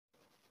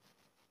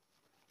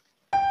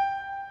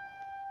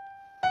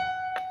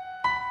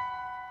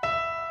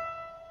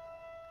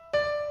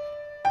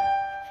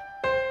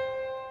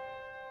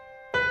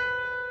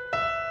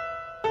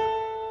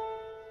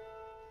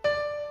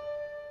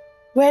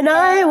When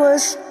I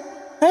was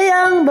a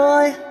young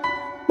boy,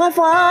 my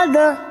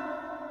father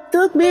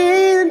took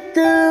me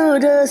into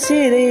the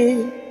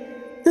city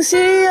to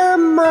see a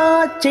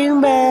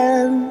marching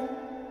band.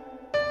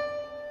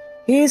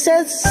 He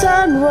said,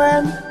 son,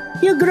 when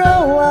you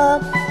grow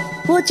up,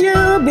 would you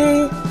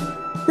be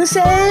the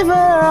savior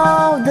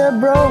of the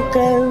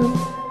broken,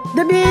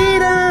 the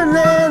beaten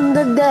and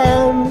the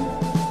damned?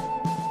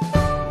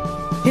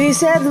 He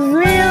said,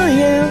 will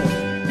you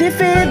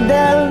defeat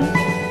them,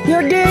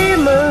 your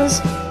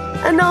demons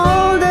and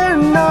all the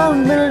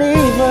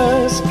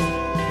non-believers,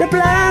 the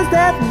plans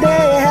that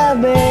they have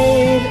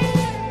made?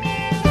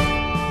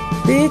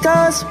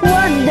 Because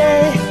one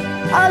day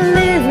I'll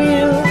leave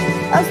you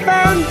a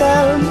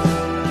phantom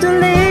to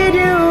lead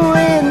you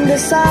in the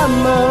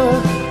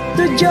summer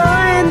to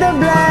join the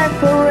Black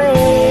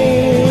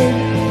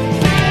Parade.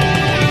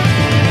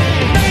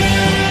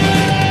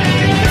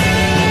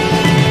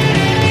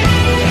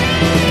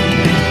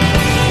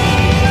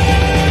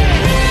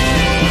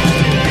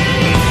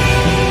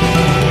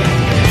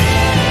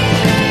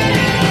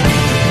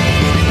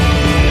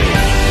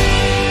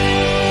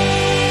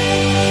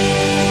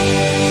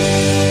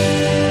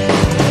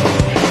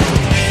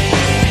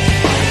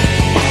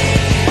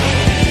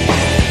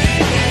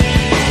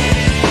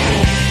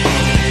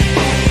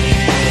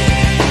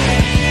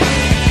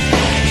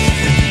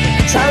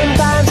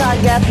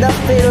 Get the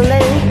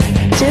feeling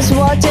she's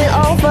watching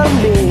over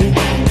me,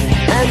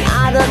 and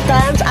other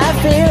times I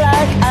feel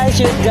like I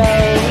should go.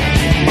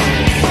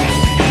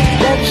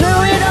 That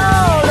through it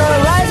all, the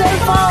rise and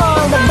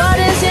fall, the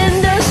bodies in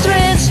the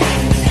streets,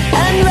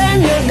 and when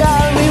you're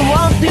gone, we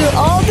want you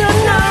all to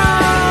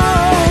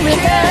know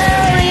we'll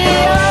carry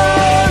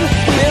on,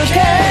 we'll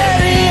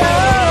carry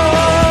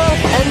on.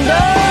 And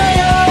though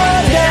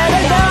you're dead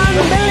and gone,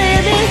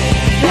 believe me,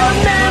 your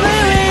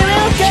memory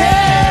will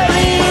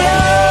carry on.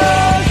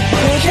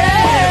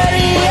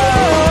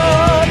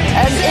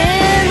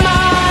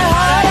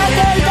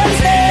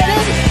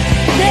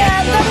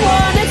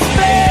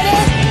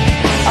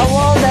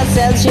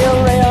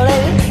 You're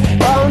really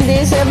from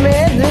this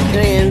amid the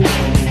dreams.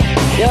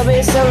 Your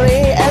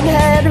misery and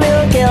hate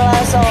will kill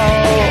us all.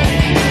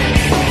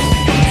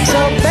 So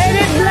paint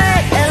it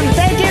black and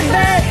take it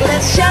back.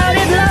 Let's shout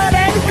it loud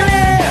and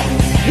clear.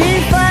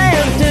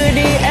 Defiant to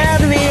the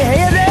end, we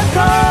hear the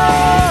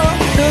call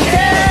to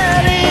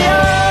carry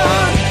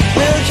on,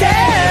 we'll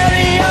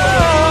carry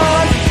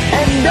on.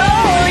 And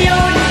though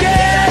you're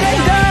dead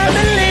and gone,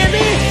 believe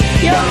me,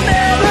 your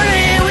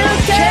memory will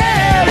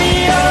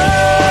carry on.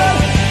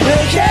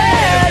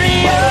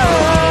 Carry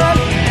on,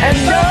 and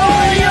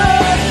though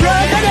you're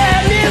broken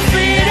and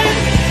defeated,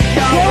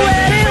 you're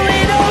ready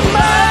with a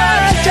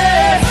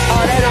martyr.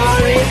 On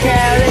we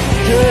carry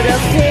to the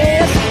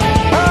fears.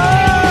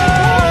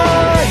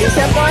 Oh,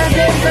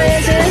 disappointed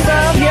faces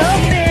of your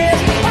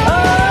fears.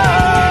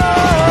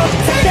 Oh,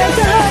 take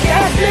a look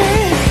at me,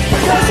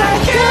 'cause I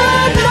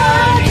could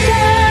not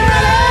care.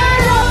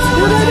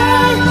 You and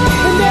I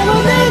will never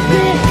make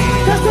me,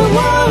 'cause the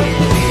world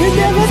will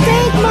never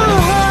take my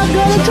heart.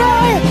 Gonna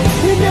try,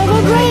 you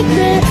never break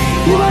me.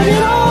 You want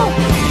it all,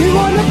 you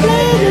wanna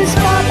play this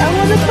part. I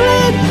wanna play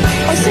it,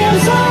 I say I'm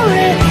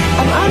sorry,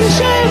 I'm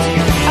unashamed.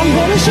 I'm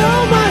gonna show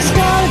my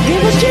scar,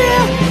 give a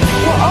cheer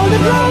for all the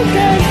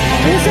broken.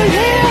 Listen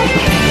here,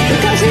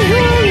 because it's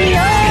real.